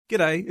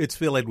G'day, it's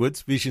Phil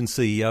Edwards, Vision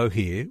CEO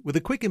here, with a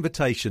quick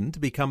invitation to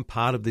become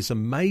part of this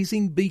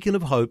amazing beacon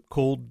of hope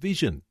called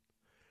Vision.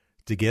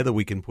 Together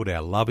we can put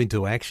our love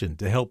into action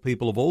to help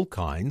people of all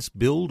kinds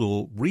build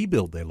or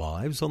rebuild their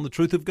lives on the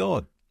truth of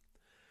God.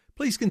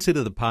 Please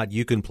consider the part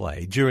you can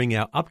play during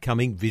our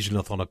upcoming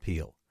Visionathon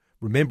appeal,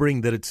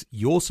 remembering that it's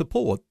your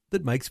support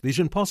that makes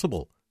Vision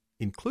possible,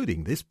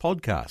 including this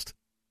podcast.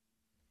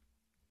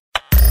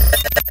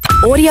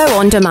 Audio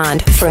on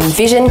demand from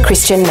Vision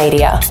Christian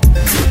Media.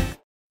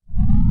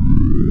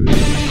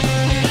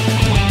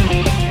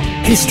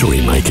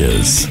 History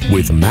Makers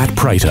with Matt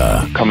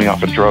Prater. Coming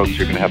off of drugs,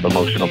 you're going to have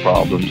emotional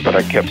problems, but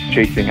I kept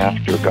chasing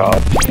after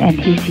God. And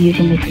he's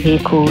using this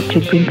vehicle to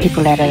bring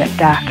people out of that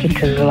dark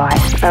into the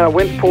light. And I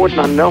went forward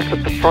and I knelt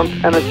at the front,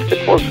 and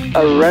it was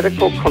a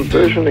radical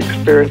conversion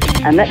experience.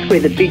 And that's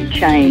where the big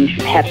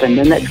change happened,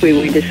 and that's where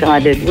we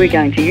decided we're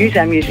going to use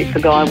our music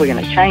for God, we're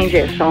going to change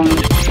our songs.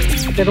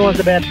 When I was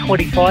about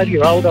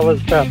 25-year-old, I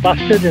was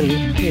busted and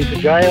into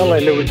jail,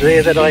 and it was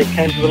there that I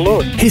came to the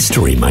Lord.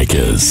 History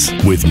Makers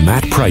with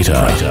Matt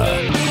Prater.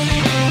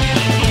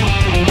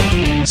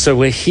 So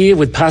we're here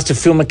with Pastor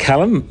Phil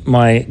McCallum,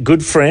 my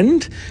good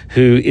friend,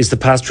 who is the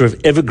pastor of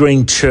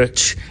Evergreen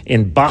Church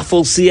in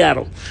Buffalo,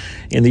 Seattle,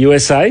 in the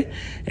USA.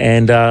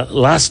 And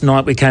last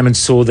night we came and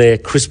saw their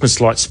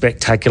Christmas light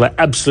spectacular,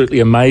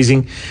 absolutely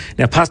amazing.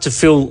 Now, Pastor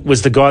Phil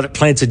was the guy that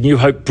planted New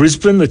Hope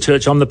Brisbane, the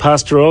church I'm the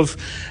pastor of.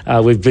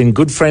 We've been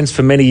good friends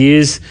for many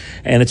years,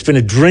 and it's been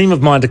a dream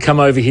of mine to come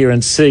over here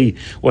and see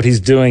what he's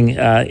doing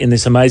in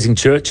this amazing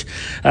church.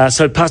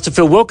 So, Pastor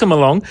Phil, welcome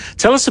along.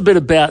 Tell us a bit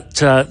about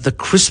the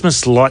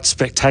Christmas light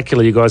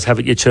spectacular you guys have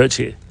at your church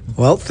here.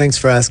 Well, thanks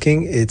for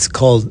asking. It's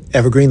called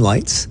Evergreen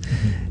Lights,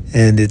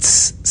 and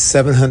it's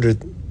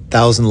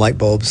 700,000 light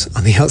bulbs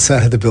on the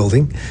outside of the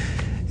building,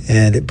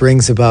 and it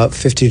brings about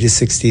 50 to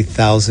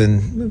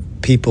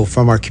 60,000 people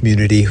from our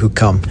community who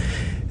come,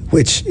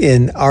 which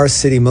in our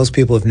city, most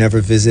people have never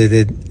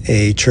visited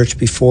a church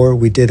before.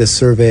 We did a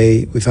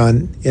survey. We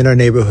found in our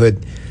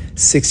neighborhood,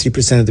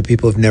 60% of the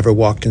people have never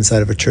walked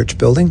inside of a church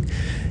building.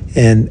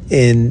 And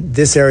in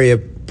this area,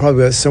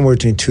 probably somewhere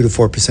between 2 to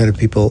 4% of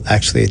people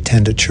actually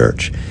attend a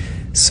church.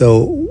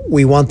 So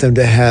we want them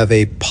to have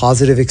a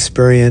positive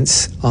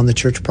experience on the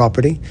church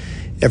property.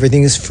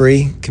 Everything is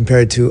free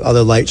compared to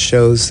other light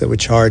shows that would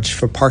charge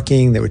for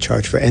parking, that would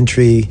charge for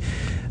entry.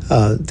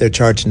 They're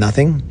charged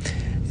nothing.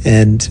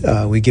 And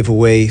we give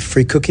away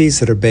free cookies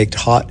that are baked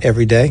hot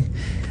every day.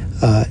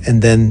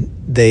 And then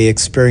they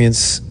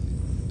experience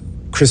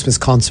Christmas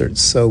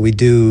concerts. So we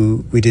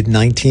did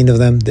 19 of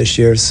them this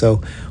year. So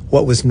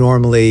what was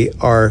normally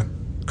our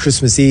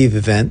Christmas Eve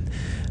event,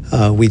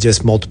 we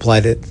just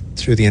multiplied it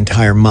through the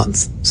entire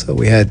month. So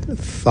we had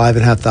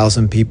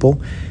 5,500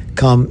 people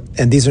come,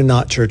 and these are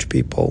not church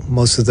people.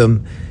 Most of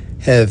them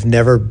have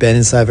never been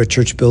inside of a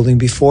church building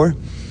before.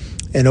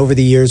 And over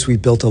the years,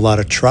 we've built a lot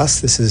of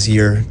trust. This is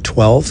year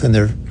 12, and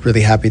they're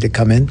really happy to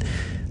come in.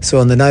 So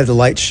on the night of the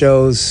light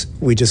shows,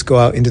 we just go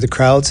out into the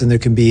crowds, and there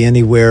can be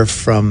anywhere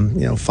from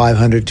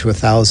 500 to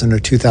 1,000 or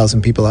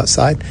 2,000 people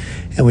outside.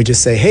 And we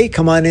just say, hey,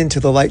 come on into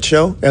the light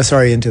show,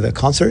 into the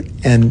concert,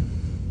 and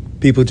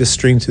people just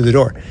stream through the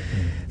door.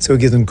 So we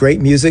give them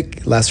great music,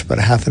 it lasts for about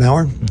a half an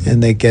hour,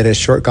 and they get a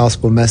short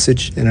gospel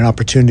message and an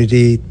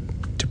opportunity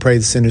to pray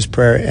the sinner's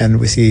prayer, and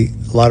we see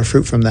a lot of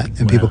fruit from that,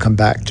 and people come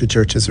back to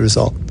church as a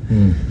result.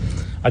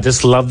 I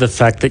just love the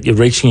fact that you're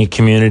reaching your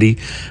community.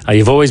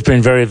 You've always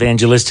been very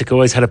evangelistic,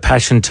 always had a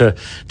passion to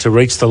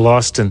reach the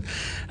lost. And,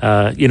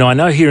 I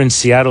know here in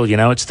Seattle,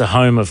 it's the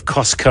home of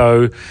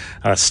Costco,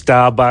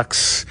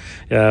 Starbucks.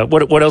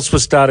 What else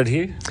was started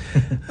here?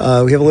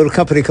 We have a little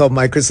company called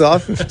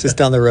Microsoft just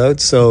down the road.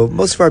 So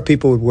most of our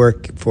people would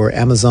work for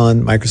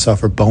Amazon,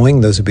 Microsoft, or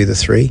Boeing. Those would be the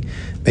three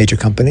major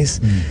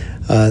companies.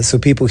 So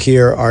people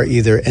here are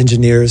either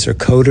engineers or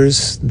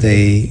coders.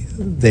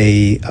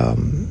 They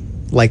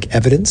like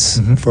evidence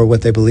for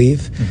what they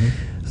believe.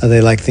 They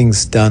like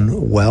things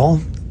done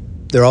well.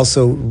 They're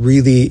also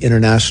really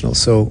international.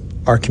 So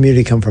our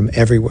community come from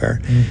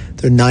everywhere.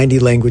 There are 90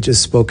 languages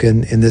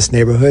spoken in this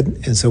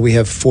neighborhood. And so we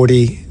have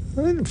 40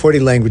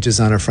 languages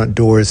on our front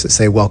doors that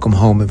say welcome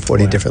home in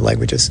 40 different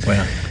languages.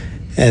 Wow.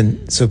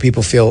 And so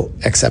people feel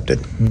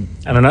accepted.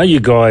 And I know you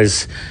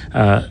guys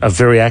are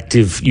very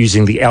active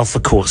using the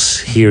Alpha course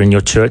here in your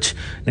church.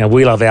 Now,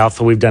 we love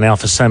Alpha. We've done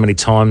Alpha so many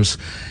times.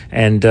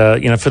 And,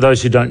 for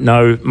those who don't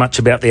know much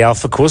about the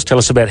Alpha course, tell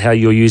us about how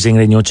you're using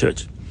it in your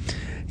church.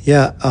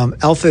 Yeah,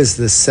 Alpha is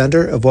the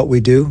center of what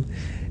we do.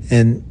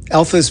 And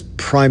Alpha is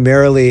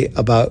primarily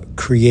about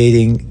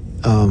creating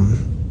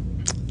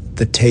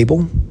the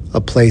table, a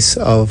place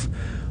of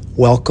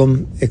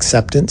welcome,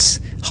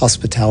 acceptance,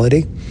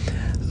 hospitality.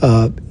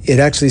 It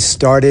actually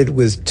started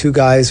with two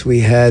guys we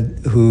had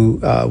who,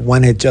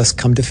 one had just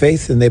come to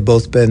faith, and they'd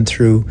both been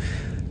through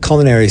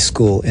culinary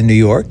school in New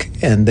York,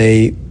 and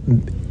they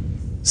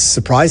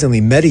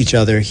surprisingly met each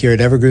other here at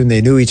Evergreen.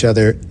 They knew each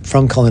other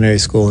from culinary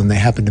school, and they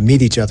happened to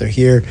meet each other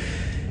here.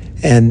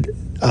 And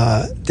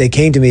they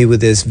came to me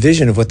with this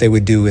vision of what they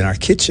would do in our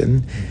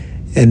kitchen,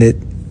 and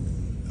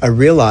I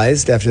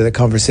realized after that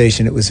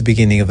conversation it was the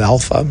beginning of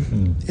Alpha.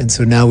 And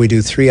so now we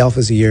do 3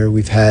 Alphas a year.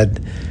 We've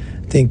had,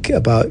 I think,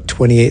 about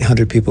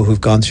 2,800 people who've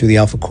gone through the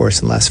Alpha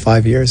course in the last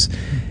 5 years.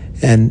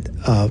 And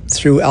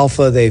through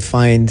Alpha, they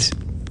find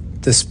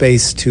the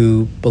space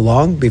to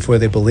belong before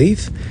they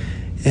believe.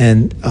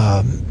 And,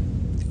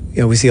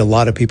 we see a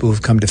lot of people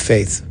who've come to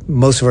faith.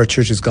 Most of our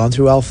church has gone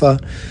through Alpha.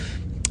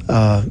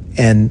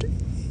 And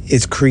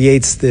it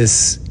creates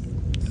this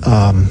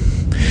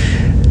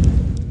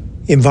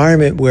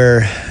environment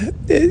where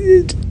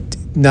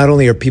not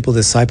only are people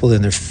discipled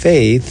in their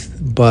faith,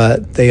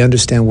 but they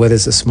understand what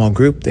is a small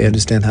group. They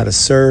understand how to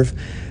serve.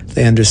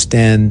 They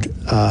understand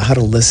how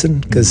to listen,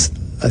 because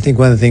I think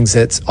one of the things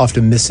that's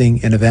often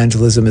missing in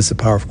evangelism is the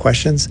power of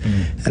questions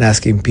and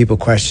asking people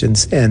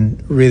questions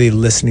and really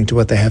listening to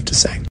what they have to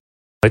say.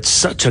 It's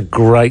such a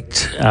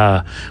great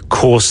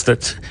course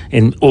that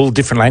in all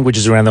different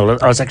languages around the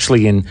world. I was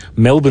actually in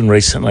Melbourne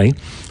recently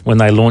when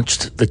they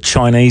launched the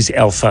Chinese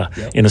Alpha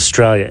in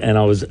Australia, and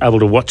I was able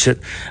to watch it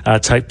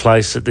take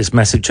place at this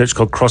massive church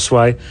called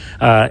Crossway.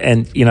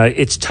 And,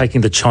 it's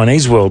taking the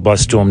Chinese world by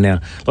storm now.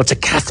 Lots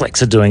of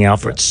Catholics are doing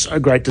Alpha. It's so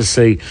great to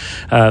see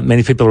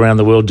many people around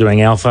the world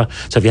doing Alpha.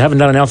 So if you haven't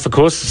done an Alpha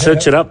course,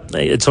 search it up.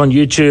 It's on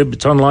YouTube.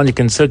 It's online. You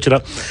can search it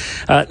up.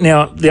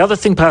 Now, the other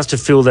thing, Pastor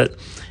Phil, that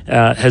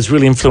has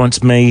really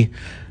influenced me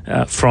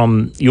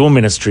from your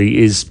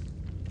ministry is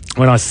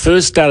when I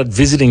first started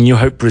visiting New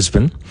Hope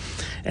Brisbane,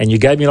 and you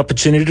gave me an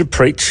opportunity to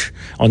preach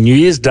on New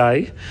Year's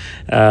Day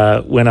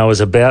when I was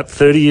about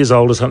 30 years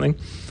old or something.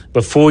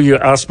 Before you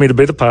asked me to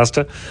be the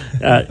pastor,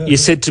 you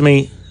said to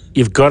me,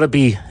 you've got to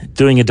be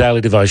doing your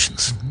daily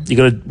devotions. You've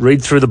got to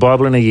read through the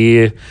Bible in a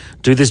year,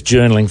 do this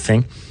journaling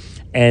thing.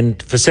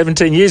 And for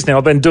 17 years now,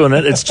 I've been doing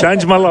it. It's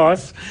changed my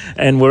life.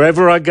 And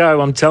wherever I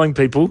go, I'm telling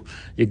people,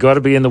 you've got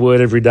to be in the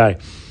Word every day.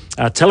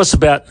 Tell us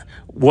about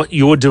what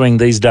you're doing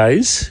these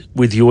days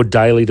with your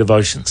daily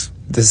devotions.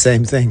 The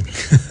same thing.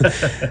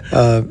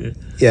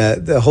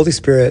 The Holy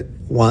Spirit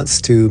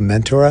wants to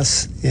mentor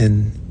us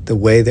in the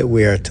way that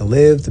we are to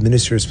live, the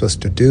ministry is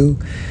supposed to do.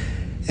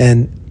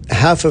 And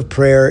half of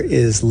prayer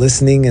is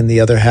listening, and the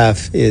other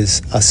half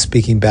is us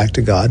speaking back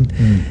to God.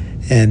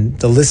 And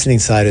the listening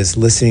side is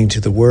listening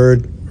to the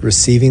Word,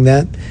 receiving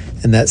that,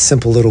 and that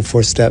simple little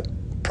 4-step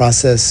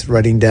process,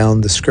 writing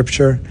down the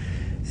Scripture,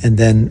 and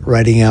then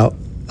writing out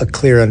a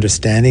clear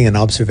understanding and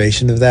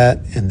observation of that,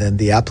 and then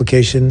the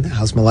application,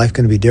 how's my life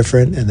going to be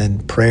different, and then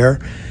prayer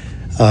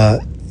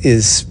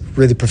is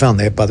really profound.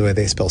 By the way,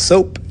 they spell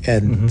soap,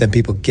 and then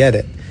people get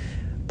it.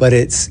 But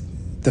it's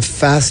the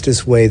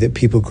fastest way that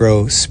people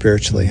grow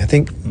spiritually. I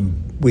think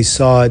we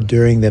saw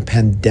during the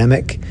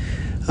pandemic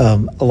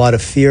a lot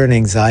of fear and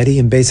anxiety,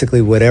 and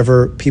basically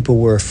whatever people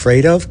were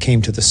afraid of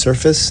came to the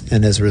surface,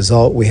 and as a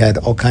result we had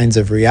all kinds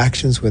of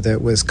reactions, whether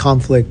it was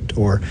conflict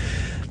or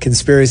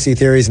conspiracy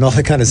theories and all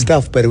that kind of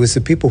stuff. But it was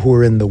the people who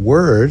were in the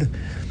Word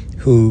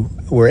who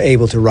were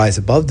able to rise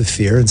above the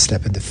fear and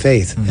step into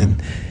faith.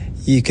 And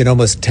you can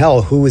almost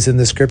tell who is in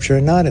the Scripture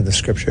and not in the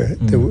Scripture.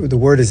 The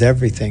Word is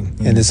everything,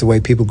 and it's the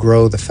way people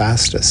grow the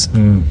fastest.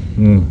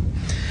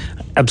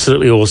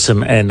 Absolutely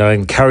awesome. And I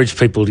encourage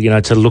people,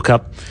 to look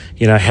up,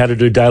 how to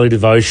do daily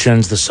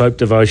devotions, the soap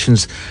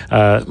devotions.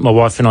 My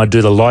wife and I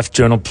do the Life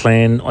Journal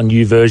plan on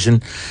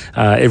YouVersion.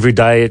 Every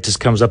day it just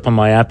comes up on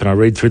my app, and I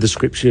read through the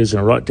Scriptures and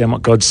I write down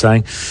what God's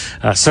saying.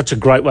 Such a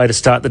great way to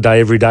start the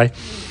day every day.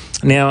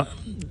 Now,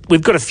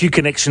 we've got a few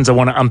connections I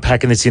want to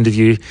unpack in this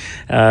interview.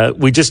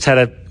 We just had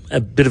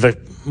a bit of a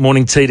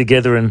morning tea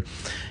together, and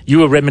you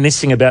were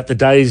reminiscing about the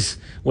days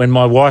when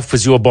my wife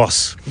was your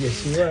boss.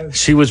 Yes, she was.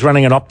 She was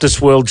running an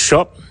Optus World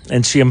shop,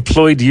 and she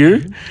employed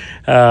you.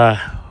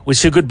 Was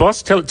she a good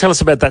boss? Tell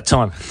us about that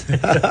time.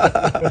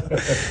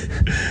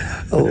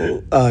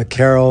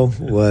 Carol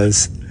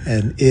was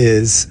and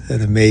is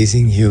an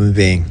amazing human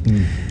being.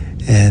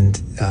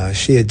 And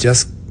she had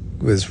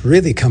was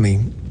really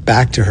coming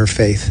back to her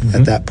faith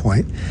at that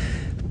point,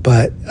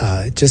 but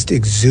just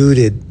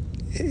exuded.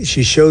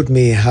 She showed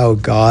me how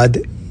God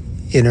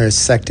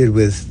intersected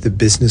with the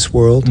business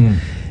world.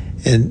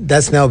 And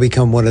that's now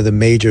become one of the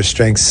major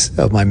strengths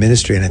of my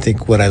ministry. And I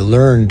think what I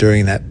learned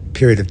during that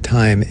period of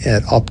time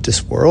at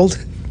Optus World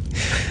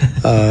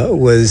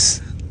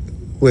was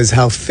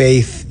how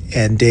faith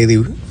and daily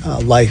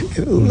life,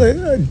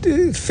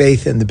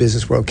 faith and the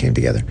business world came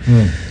together.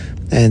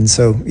 And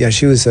so,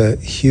 she was a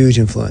huge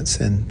influence.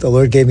 And the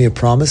Lord gave me a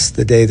promise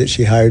the day that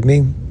she hired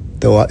me,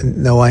 though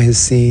no eye has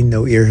seen,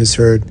 no ear has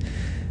heard,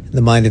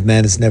 the mind of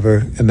man has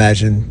never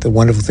imagined the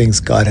wonderful things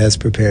God has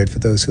prepared for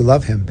those who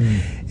love Him.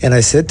 And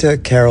I said to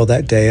Carol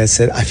that day, I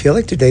said, I feel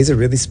like today's a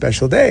really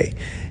special day,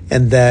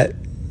 and that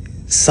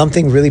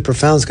something really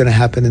profound is going to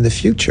happen in the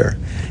future.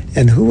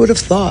 And who would have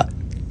thought?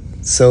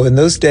 So in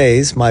those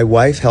days, my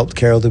wife helped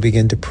Carol to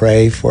begin to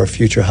pray for a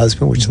future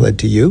husband, which led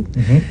to you.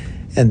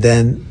 And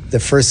then the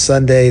first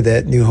Sunday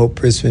that New Hope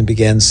Brisbane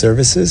began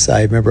services,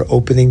 I remember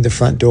opening the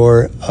front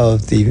door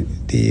of the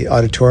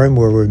auditorium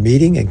where we're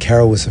meeting, and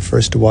Carol was the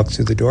first to walk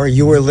through the door.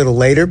 You were a little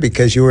later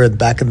because you were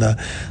back in the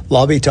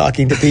lobby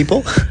talking to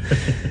people.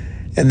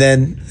 And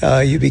then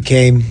you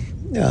became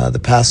the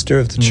pastor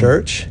of the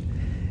church,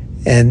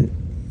 and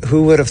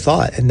who would have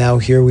thought? And now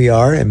here we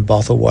are in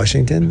Bothell,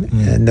 Washington,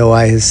 and no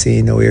eye has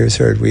seen, no ear has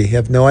heard. We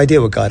have no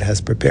idea what God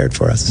has prepared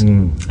for us.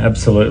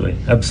 Absolutely.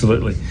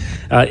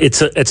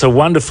 It's a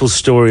wonderful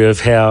story of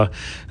how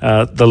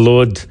the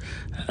Lord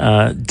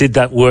did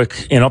that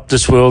work in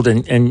Optus World,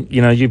 and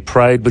you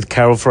prayed with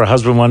Carol for a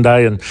husband one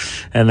day, and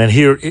then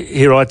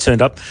here I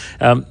turned up.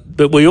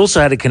 But we also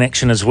had a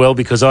connection as well,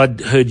 because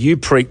I'd heard you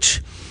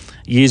preach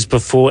years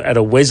before at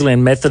a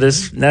Wesleyan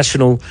Methodist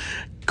National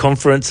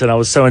Conference, and I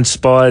was so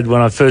inspired when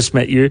I first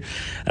met you.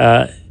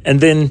 And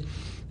then,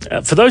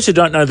 for those who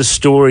don't know the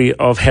story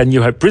of how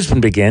New Hope Brisbane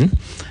began,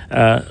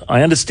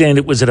 I understand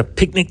it was at a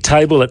picnic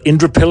table at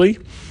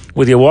Indooroopilly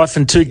with your wife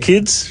and 2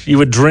 kids. You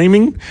were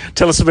dreaming.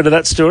 Tell us a bit of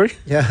that story.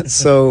 Yeah,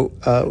 so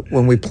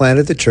when we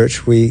planted the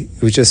church,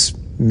 it was just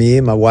me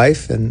and my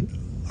wife and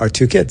our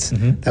 2 kids.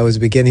 That was the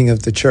beginning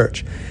of the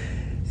church.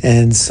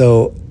 And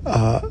so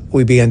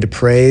we began to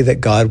pray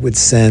that God would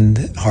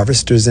send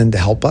harvesters in to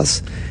help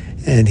us.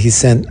 And he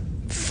sent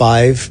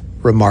 5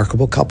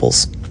 remarkable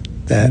couples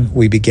that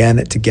we began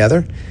it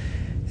together.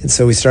 And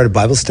so we started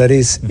Bible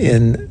studies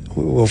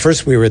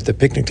first we were at the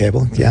picnic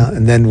table,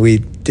 and then we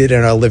did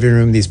in our living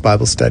room these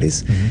Bible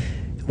studies,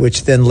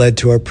 which then led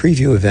to our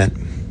preview event.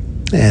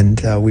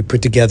 And we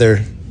put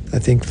together, I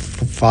think,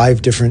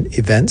 5 different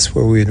events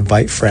where we would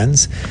invite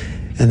friends.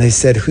 And they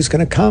said, who's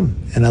going to come?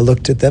 And I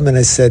looked at them and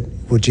I said,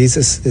 well,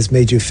 Jesus has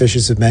made you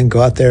fishers of men.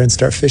 Go out there and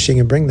start fishing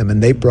and bring them.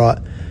 And they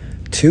brought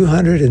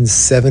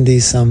 270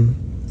 some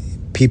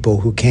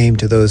people who came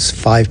to those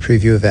 5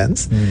 preview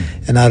events.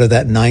 And out of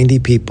that, 90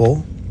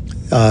 people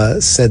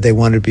said they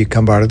wanted to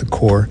become part of the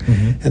core.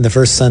 And the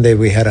first Sunday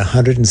we had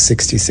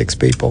 166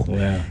 people.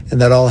 Wow.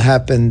 And that all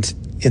happened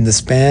in the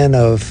span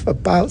of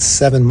about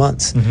 7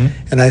 months.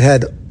 And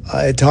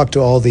I talked to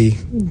all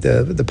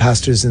the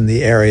pastors in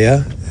the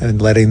area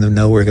and letting them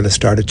know we're going to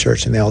start a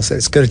church, and they all said,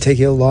 it's going to take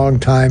you a long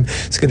time.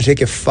 It's going to take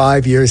you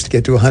 5 years to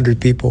get to 100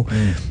 people.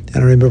 And I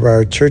remember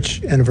our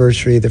church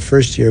anniversary, the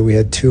first year, we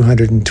had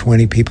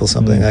 220 people,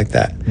 something like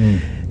that.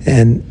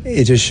 And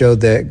it just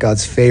showed that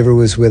God's favor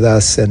was with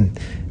us. And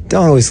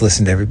don't always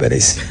listen to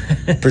everybody's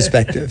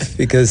perspective,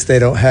 because they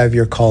don't have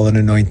your call and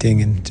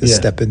anointing, and just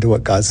step into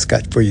what God's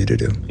got for you to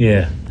do.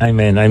 Yeah,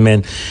 amen.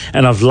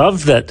 And I've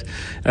loved that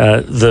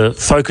the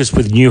focus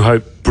with New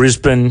Hope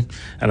Brisbane,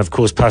 and of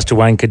course Pastor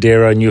Wayne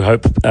Cadero, New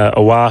Hope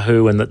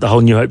Oahu, and the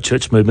whole New Hope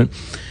Church movement.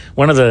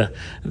 One of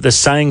the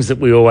sayings that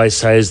we always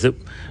say is that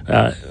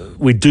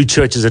we do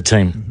church as a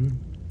team.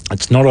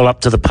 It's not all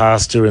up to the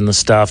pastor and the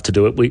staff to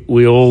do it.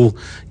 We all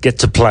get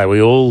to play.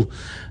 We all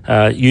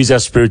use our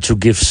spiritual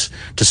gifts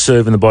to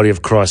serve in the body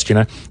of Christ.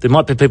 There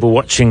might be people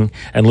watching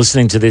and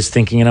listening to this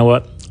thinking, you know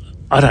what,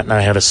 I don't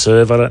know how to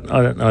serve. I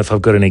don't know if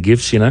I've got any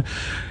gifts.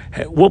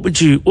 What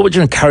would your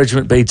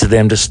encouragement be to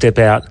them to step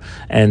out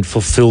and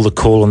fulfill the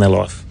call on their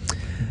life?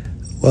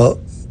 Well,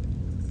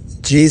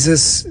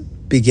 Jesus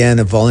began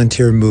a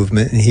volunteer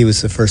movement, and he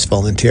was the first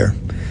volunteer.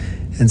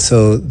 And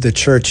so the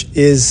church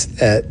is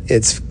at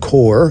its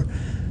core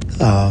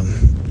a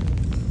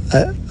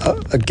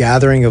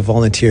gathering of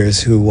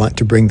volunteers who want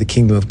to bring the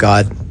kingdom of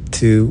God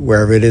to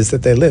wherever it is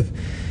that they live.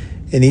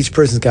 And each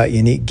person's got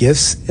unique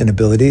gifts and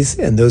abilities,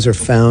 and those are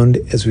found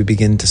as we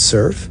begin to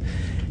serve.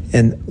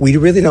 And we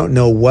really don't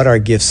know what our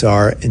gifts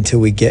are until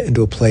we get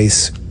into a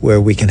place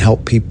where we can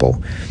help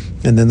people.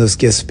 And then those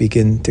gifts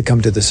begin to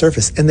come to the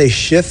surface, and they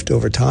shift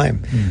over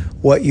time.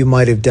 What you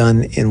might have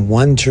done in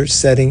one church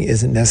setting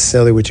isn't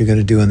necessarily what you're going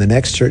to do in the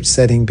next church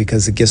setting,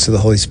 because the gifts of the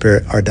Holy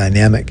Spirit are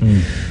dynamic.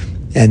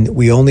 And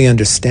we only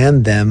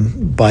understand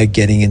them by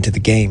getting into the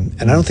game.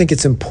 And I don't think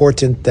it's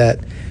important that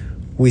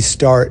we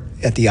start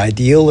at the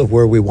ideal of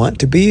where we want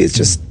to be. It's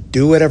just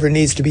do whatever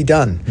needs to be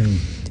done.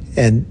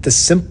 And the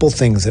simple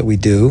things that we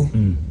do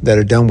that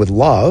are done with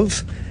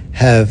love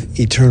have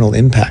eternal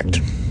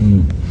impact.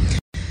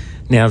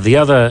 Now, the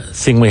other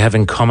thing we have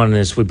in common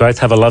is we both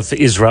have a love for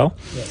Israel.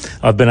 Yes.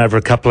 I've been over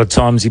a couple of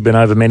times. You've been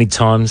over many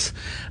times.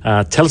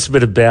 Tell us a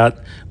bit about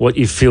what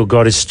you feel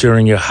God is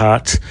stirring in your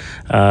heart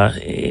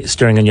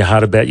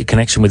about your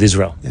connection with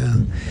Israel.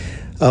 Yeah.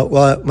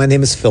 Well, my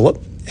name is Philip,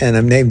 and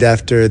I'm named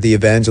after the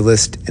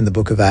evangelist in the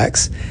book of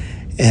Acts.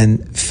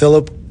 And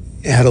Philip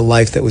had a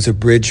life that was a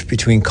bridge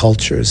between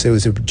cultures. It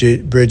was a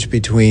bridge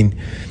between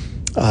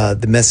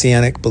the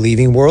Messianic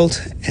believing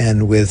world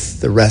and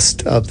with the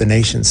rest of the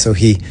nation. So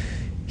he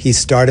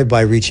started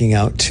by reaching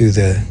out to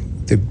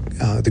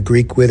the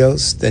Greek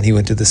widows, then he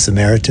went to the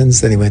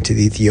Samaritans, then he went to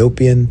the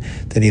Ethiopian,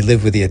 then he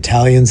lived with the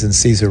Italians in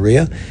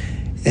Caesarea.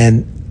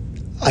 And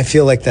I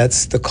feel like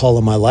that's the call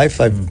of my life.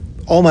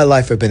 All my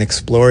life I've been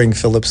exploring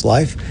Philip's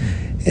life,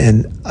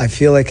 and I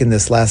feel like in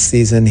this last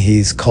season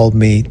he's called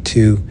me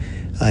to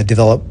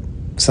develop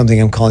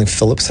something I'm calling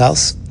Philip's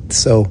House.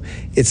 So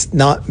it's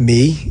not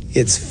me,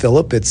 it's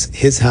Philip, it's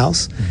his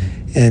house.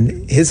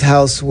 And his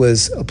house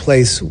was a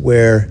place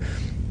where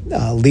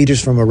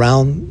leaders from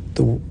around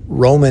the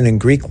Roman and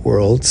Greek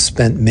world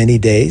spent many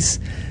days.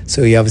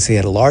 So he obviously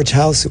had a large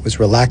house, it was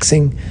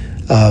relaxing,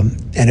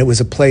 and it was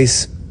a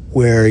place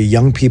where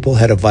young people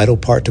had a vital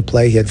part to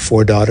play. He had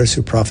 4 daughters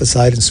who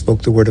prophesied and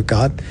spoke the word of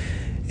God.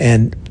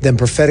 And then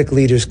prophetic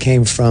leaders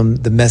came from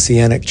the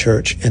Messianic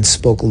church and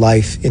spoke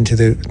life into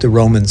the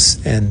Romans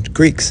and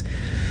Greeks.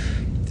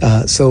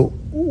 So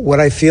what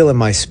I feel in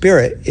my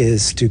spirit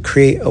is to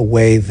create a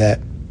way that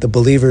the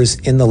believers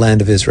in the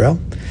land of Israel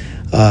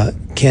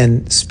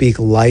can speak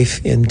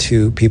life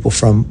into people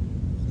from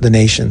the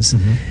nations.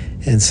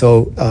 And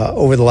so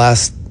over the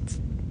last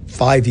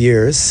 6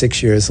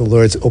 years, the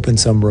Lord's opened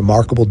some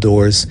remarkable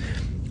doors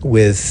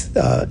with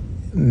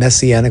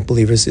Messianic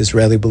believers,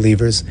 Israeli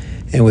believers,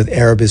 and with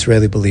Arab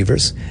Israeli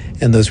believers.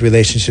 And those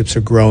relationships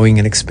are growing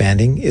and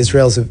expanding.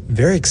 Israel's a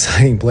very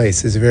exciting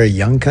place. It's a very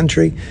young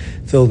country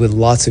filled with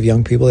lots of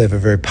young people. They have a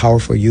very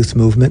powerful youth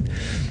movement.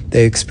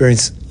 They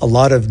experience a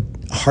lot of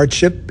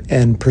hardship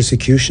and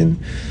persecution,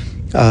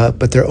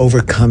 but they're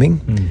overcoming.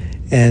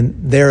 And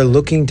they're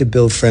looking to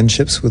build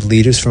friendships with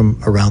leaders from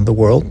around the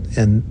world,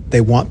 and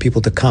they want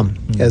people to come.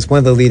 As one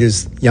of the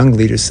leaders, young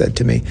leaders, said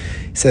to me,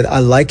 he said, I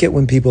like it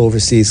when people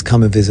overseas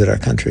come and visit our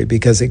country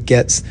because it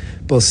gets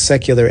both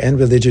secular and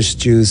religious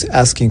Jews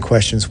asking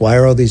questions. Why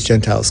are all these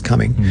Gentiles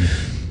coming?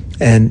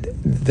 And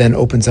then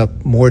opens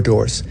up more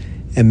doors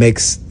and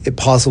makes it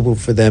possible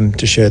for them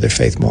to share their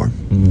faith more.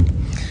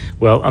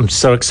 Well, I'm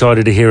so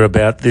excited to hear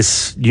about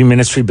this new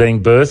ministry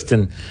being birthed,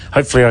 and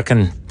hopefully I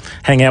can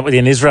hang out with you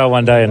in Israel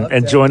one day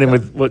and join in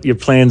with what your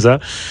plans are.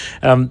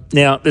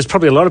 Now, there's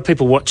probably a lot of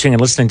people watching and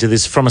listening to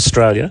this from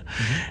Australia,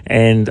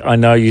 and I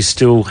know you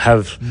still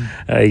have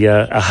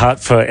a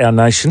heart for our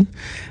nation.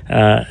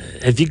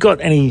 Have you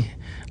got any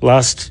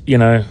last,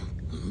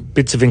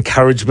 bits of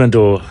encouragement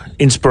or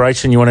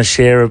inspiration you want to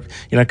share?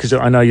 Because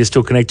I know you're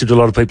still connected to a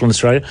lot of people in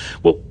Australia.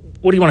 What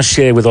do you want to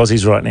share with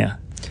Aussies right now?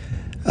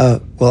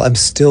 Well, I'm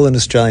still an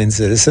Australian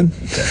citizen,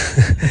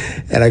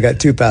 and I got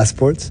 2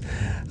 passports.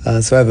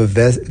 So I have a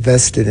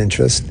vested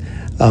interest.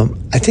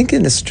 I think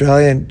in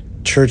Australian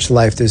church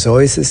life, there's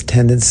always this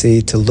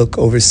tendency to look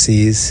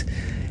overseas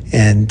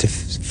and to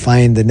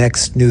find the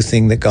next new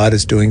thing that God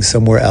is doing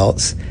somewhere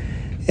else.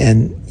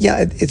 And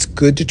yeah, it's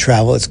good to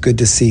travel. It's good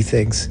to see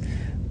things,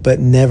 but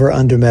never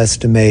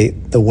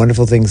underestimate the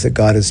wonderful things that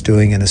God is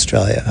doing in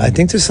Australia. I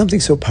think there's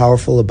something so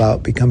powerful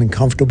about becoming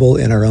comfortable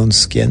in our own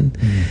skin.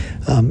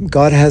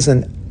 God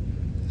hasn't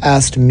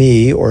asked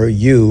me or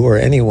you or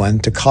anyone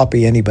to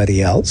copy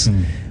anybody else,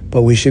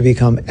 but we should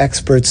become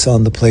experts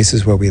on the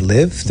places where we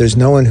live. There's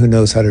no one who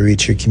knows how to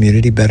reach your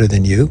community better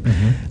than you.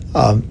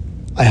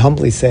 I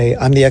humbly say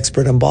I'm the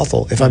expert on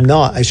Bothell. If I'm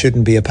not, I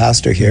shouldn't be a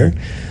pastor here.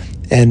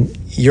 And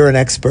you're an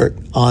expert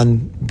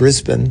on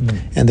Brisbane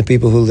and the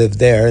people who live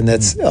there, and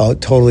that's a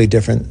totally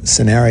different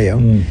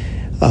scenario.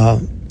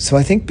 So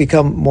I think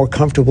become more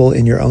comfortable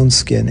in your own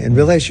skin and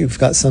realize you've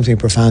got something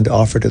profound to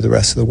offer to the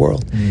rest of the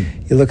world.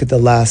 You look at the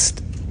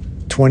last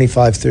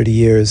 25, 30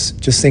 years,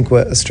 just think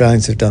what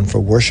Australians have done for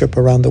worship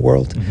around the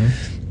world.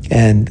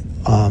 And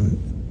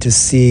to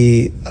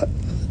see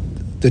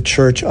the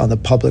church on the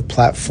public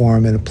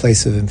platform in a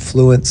place of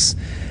influence,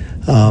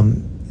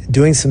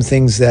 doing some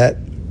things that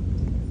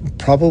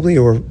probably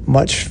were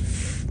much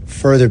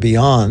further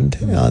beyond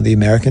the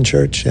American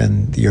church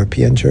and the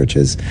European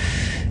churches.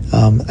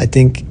 I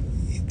think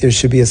there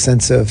should be a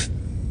sense of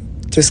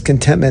just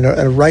contentment, or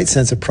a right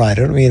sense of pride.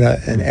 I don't mean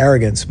an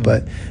arrogance,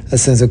 but a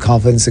sense of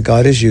confidence that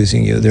God is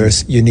using you.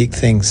 There's unique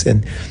things.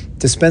 And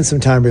to spend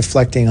some time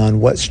reflecting on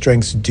what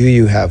strengths do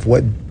you have,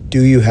 what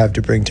do you have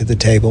to bring to the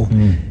table,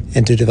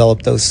 and to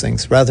develop those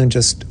things, rather than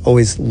just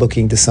always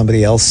looking to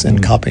somebody else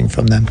and copying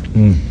from them.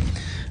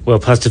 Well,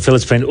 Pastor Phil,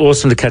 it's been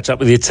awesome to catch up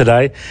with you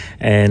today,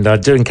 and I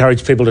do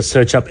encourage people to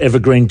search up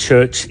Evergreen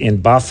Church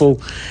in Bathel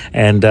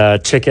and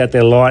check out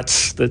their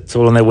lights. That's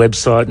all on their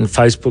website and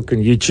Facebook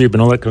and YouTube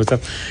and all that kind of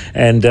stuff.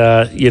 And,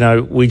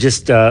 we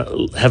just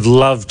have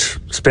loved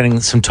spending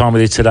some time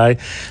with you today.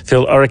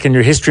 Phil, I reckon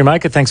you're a history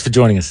maker. Thanks for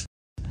joining us.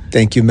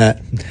 Thank you,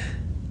 Matt.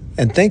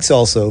 And thanks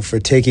also for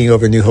taking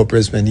over New Hope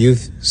Brisbane.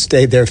 You've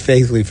stayed there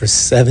faithfully for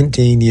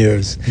 17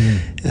 years.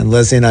 And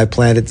Leslie and I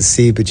planted the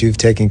seed, but you've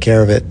taken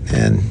care of it.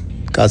 And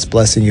God's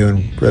blessing you,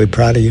 and really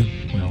proud of you.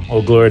 Well,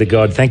 all glory to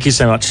God. Thank you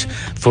so much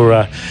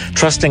for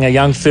trusting a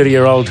young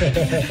 30-year-old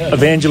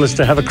evangelist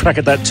to have a crack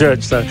at that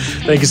church. So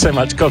thank you so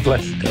much. God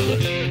bless. God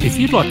bless. If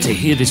you'd like to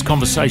hear this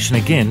conversation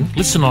again,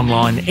 listen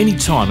online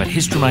anytime at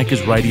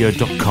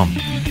historymakersradio.com.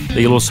 There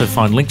you'll also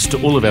find links to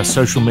all of our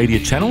social media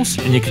channels,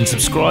 and you can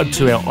subscribe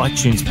to our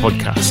iTunes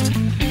podcast.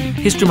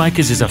 History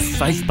Makers is a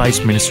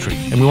faith-based ministry,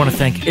 and we want to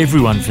thank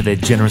everyone for their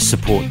generous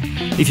support.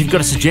 If you've got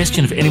a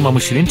suggestion of anyone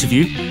we should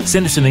interview,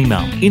 send us an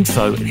email,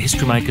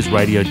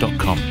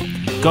 info@historymakersradio.com.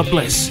 God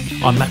bless.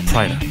 I'm Matt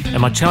Prater,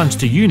 and my challenge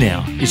to you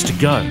now is to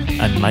go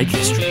and make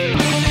history.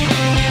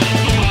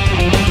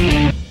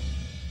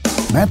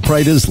 Matt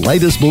Prater's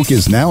latest book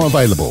is now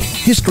available.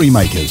 History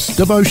Makers,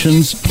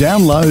 Devotions,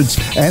 Downloads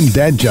and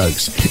Dad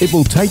Jokes. It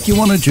will take you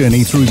on a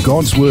journey through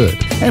God's Word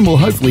and will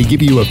hopefully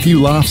give you a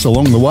few laughs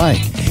along the way.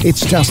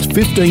 It's just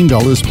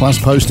 $15 plus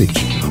postage.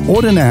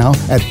 Order now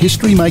at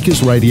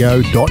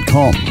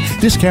historymakersradio.com.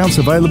 Discounts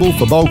available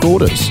for bulk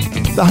orders.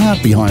 The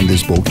heart behind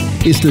this book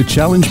is to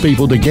challenge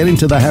people to get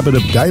into the habit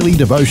of daily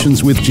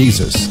devotions with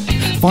Jesus.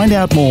 Find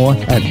out more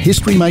at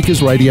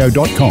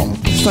historymakersradio.com.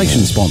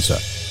 Station sponsor.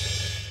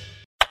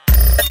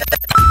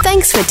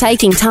 Thanks for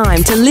taking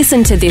time to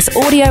listen to this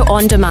audio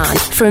on demand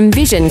from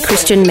Vision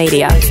Christian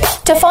Media.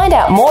 To find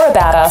out more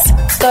about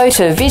us, go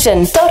to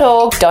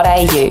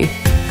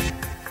vision.org.au.